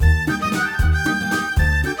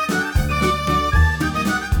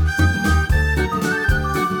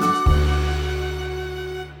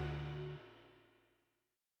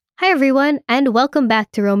everyone, and welcome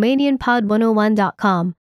back to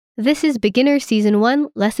RomanianPod101.com. This is Beginner Season 1,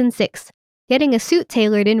 Lesson 6, Getting a Suit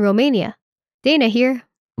Tailored in Romania. Dana here.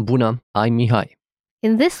 Bună, I'm Mihai.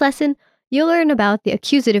 In this lesson, you'll learn about the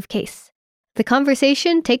accusative case. The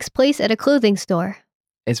conversation takes place at a clothing store.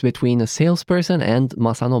 It's between a salesperson and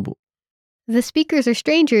Masanobu. The speakers are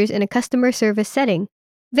strangers in a customer service setting.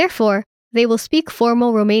 Therefore, they will speak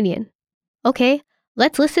formal Romanian. Okay,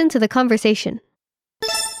 let's listen to the conversation.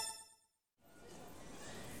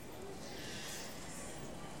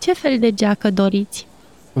 Ce fel de geacă doriți?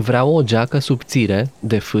 Vreau o geacă subțire,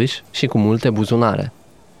 de fâș și cu multe buzunare.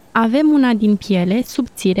 Avem una din piele,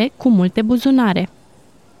 subțire, cu multe buzunare.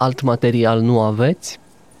 Alt material nu aveți?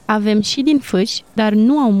 Avem și din fâș, dar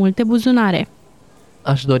nu au multe buzunare.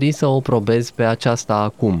 Aș dori să o probez pe aceasta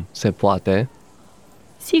acum. Se poate?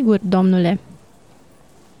 Sigur, domnule.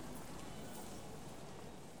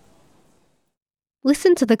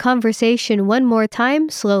 Listen to the conversation one more time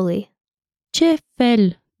slowly. Ce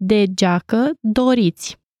fel de geacă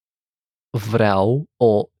doriți? Vreau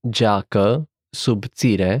o geacă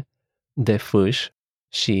subțire, de fâș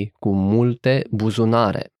și cu multe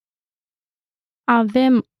buzunare.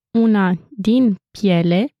 Avem una din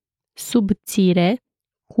piele, subțire,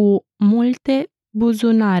 cu multe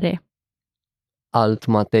buzunare. Alt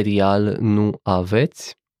material nu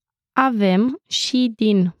aveți? Avem și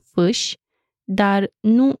din fâș, dar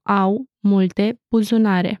nu au multe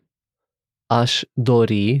buzunare. Aș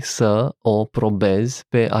dori să o probez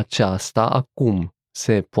pe aceasta acum.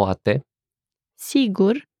 Se poate?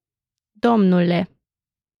 Sigur, domnule.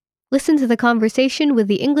 Listen to the conversation with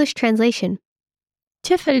the English translation.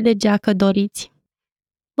 Ce fel de geacă doriți?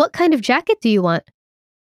 What kind of jacket do you want?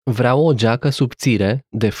 Vreau o geacă subțire,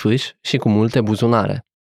 de fâș și cu multe buzunare.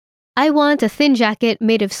 I want a thin jacket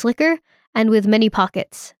made of slicker and with many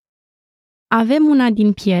pockets. Avem una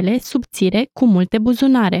din piele, subțire, cu multe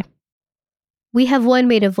buzunare. We have one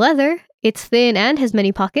made of leather. It's thin and has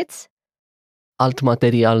many pockets. Alt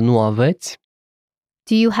material nu aveți?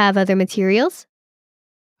 Do you have other materials?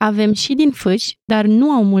 Avem și din fâș, dar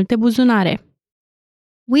nu au multe buzunare.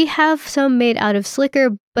 We have some made out of slicker,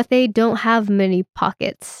 but they don't have many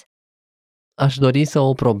pockets. Aș dori să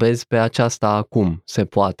o probez pe aceasta acum. Se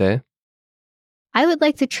poate? I would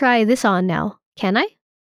like to try this on now. Can I?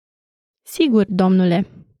 Sigur, domnule.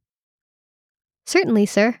 Certainly,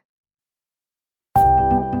 sir.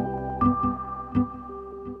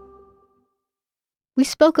 We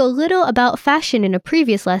spoke a little about fashion in a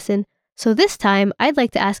previous lesson, so this time I'd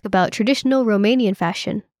like to ask about traditional Romanian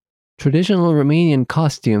fashion. Traditional Romanian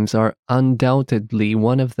costumes are undoubtedly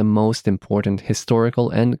one of the most important historical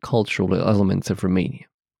and cultural elements of Romania.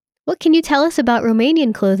 What can you tell us about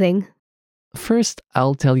Romanian clothing? First,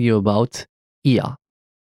 I'll tell you about ia.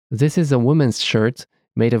 This is a woman's shirt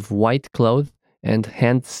made of white cloth and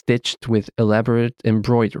hand-stitched with elaborate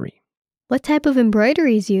embroidery. What type of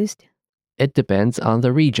embroidery is used? It depends on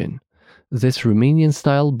the region. This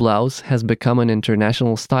Romanian-style blouse has become an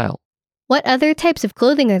international style. What other types of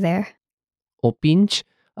clothing are there? Opinci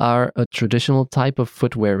are a traditional type of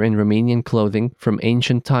footwear in Romanian clothing from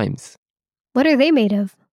ancient times. What are they made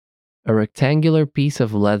of? A rectangular piece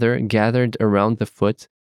of leather gathered around the foot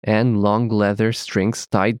and long leather strings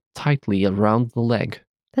tied tightly around the leg.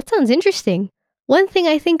 That sounds interesting. One thing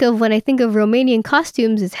I think of when I think of Romanian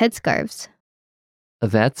costumes is headscarves.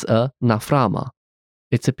 That's a naframa.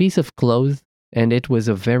 It's a piece of cloth, and it was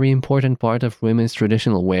a very important part of women's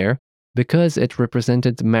traditional wear because it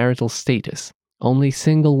represented marital status. Only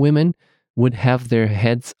single women would have their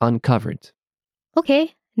heads uncovered.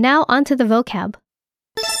 Okay, now on to the vocab.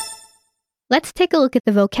 Let's take a look at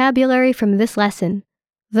the vocabulary from this lesson.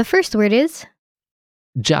 The first word is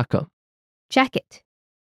Geacă. jacket.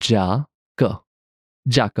 Geacă.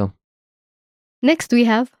 Geacă. Next we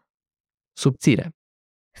have Subțire.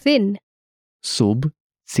 thin.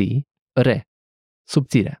 Subțire.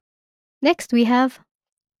 Subțire. Next we have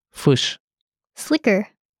Fâș.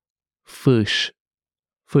 slicker. Fâș.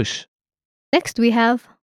 Fâș. Next we have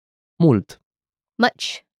Mult.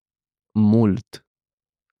 much. Mult.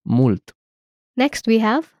 Mult. Next we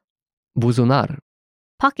have Buzunar.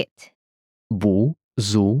 pocket.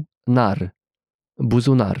 Buzunar.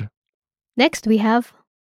 Buzunar. Next we have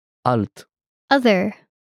Alt. other.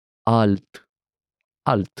 Alt.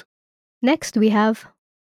 Alt. Next we have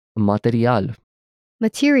Material.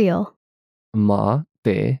 material.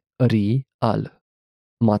 Material.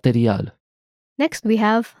 Material. Next we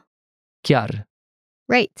have Chiar.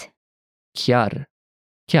 right. Chiar.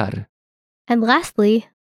 Chiar. And lastly,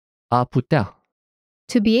 A putea.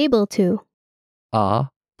 to be able to. A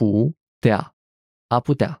putea. A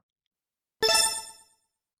putea.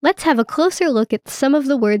 Let's have a closer look at some of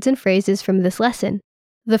the words and phrases from this lesson.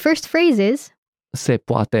 The first phrase is, Se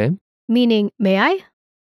poate. meaning, may I?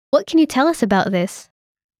 What can you tell us about this?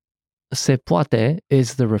 Se poate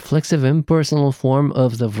is the reflexive impersonal form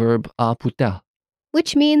of the verb a putea.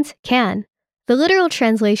 Which means can. The literal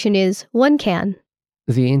translation is one can.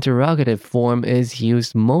 The interrogative form is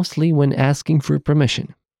used mostly when asking for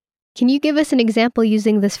permission. Can you give us an example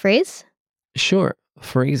using this phrase? Sure.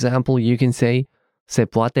 For example, you can say, Se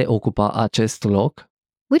poate ocupa acest loc?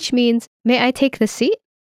 Which means, may I take the seat?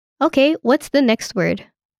 Okay, what's the next word?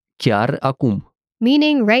 Chiar acum.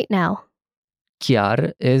 Meaning right now.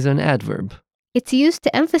 Chiar is an adverb. It's used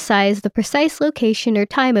to emphasize the precise location or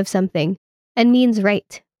time of something and means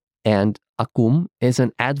right. And acum is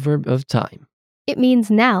an adverb of time. It means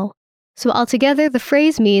now. So altogether, the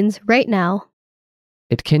phrase means right now.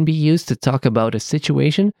 It can be used to talk about a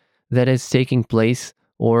situation that is taking place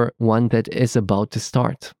or one that is about to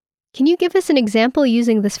start. Can you give us an example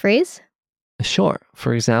using this phrase? Sure.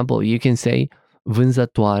 For example, you can say,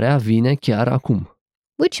 Vânzătoarea vine chiar acum.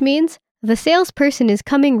 Which means, the salesperson is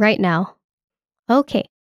coming right now. Okay,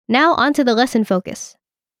 now on to the lesson focus.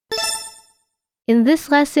 In this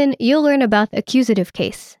lesson, you'll learn about the accusative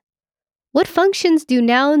case. What functions do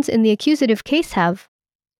nouns in the accusative case have?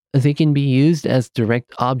 They can be used as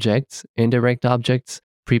direct objects, indirect objects,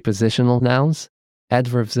 prepositional nouns,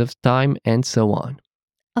 adverbs of time, and so on.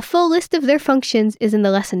 A full list of their functions is in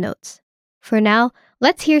the lesson notes. For now,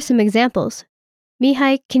 let's hear some examples.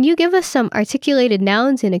 Mihai, can you give us some articulated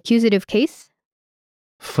nouns in accusative case?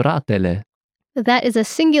 Fratele, That is a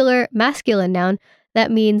singular masculine noun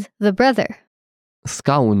that means the brother.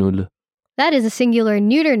 scaunul, That is a singular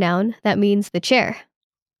neuter noun that means the chair.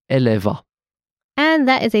 eleva, And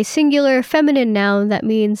that is a singular feminine noun that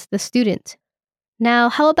means the student. Now,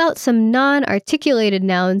 how about some non-articulated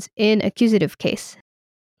nouns in accusative case?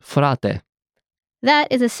 frate, That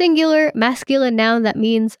is a singular masculine noun that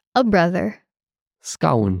means a brother.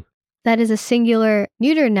 scaun, That is a singular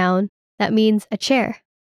neuter noun that means a chair.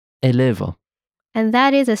 elevă, And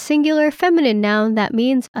that is a singular feminine noun that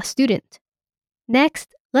means a student.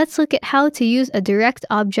 Next, let's look at how to use a direct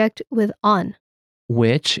object with on.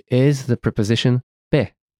 which is the preposition pe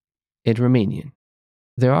in Romanian.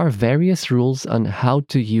 There are various rules on how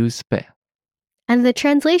to use pe. And the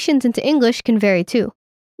translations into English can vary too.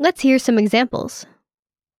 Let's hear some examples.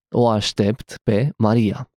 O aștept pe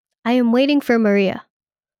Maria. I am waiting for Maria.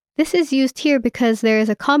 This is used here because there is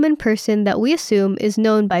a common person that we assume is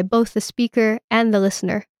known by both the speaker and the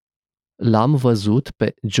listener. L-am văzut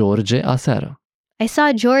pe George aseară. I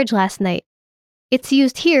saw George last night. It's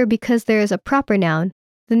used here because there is a proper noun,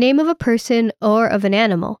 the name of a person or of an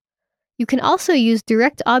animal. You can also use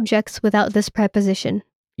direct objects without this preposition.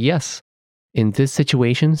 Yes. In this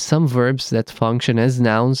situation, some verbs that function as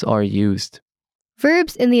nouns are used.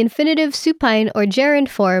 Verbs in the infinitive, supine, or gerund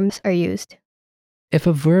forms are used. If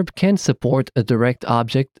a verb can support a direct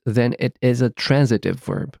object, then it is a transitive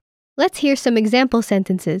verb. Let's hear some example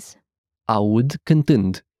sentences. Aud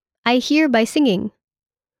cântând. I hear by singing.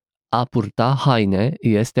 A purta haine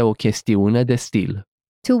este o chestiune de stil.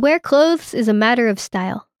 To wear clothes is a matter of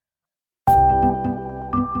style.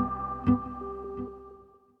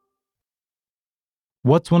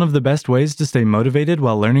 What's one of the best ways to stay motivated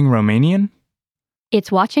while learning Romanian?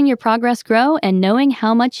 It's watching your progress grow and knowing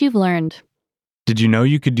how much you've learned. Did you know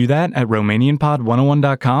you could do that at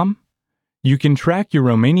RomanianPod101.com? You can track your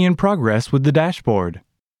Romanian progress with the dashboard.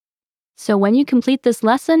 So when you complete this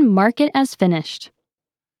lesson, mark it as finished.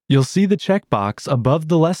 You'll see the checkbox above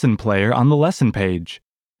the lesson player on the lesson page.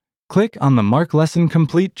 Click on the Mark Lesson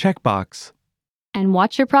Complete checkbox. And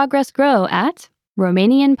watch your progress grow at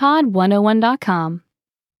RomanianPod101.com.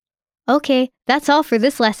 Okay, that's all for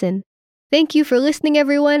this lesson. Thank you for listening,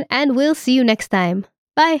 everyone, and we'll see you next time.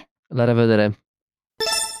 Bye! La revedere!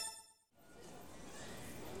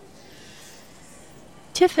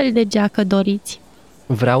 Ce fel de geacă doriți?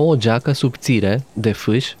 Vreau o geacă subțire, de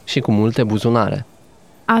fâș și cu multe buzunare.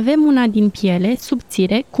 Avem una din piele,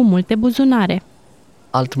 subțire, cu multe buzunare.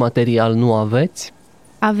 Alt material nu aveți?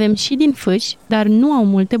 Avem și din fâș, dar nu au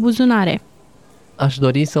multe buzunare. Aș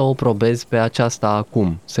dori să o probez pe aceasta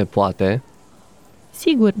acum. Se poate?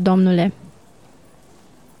 Sigur, domnule.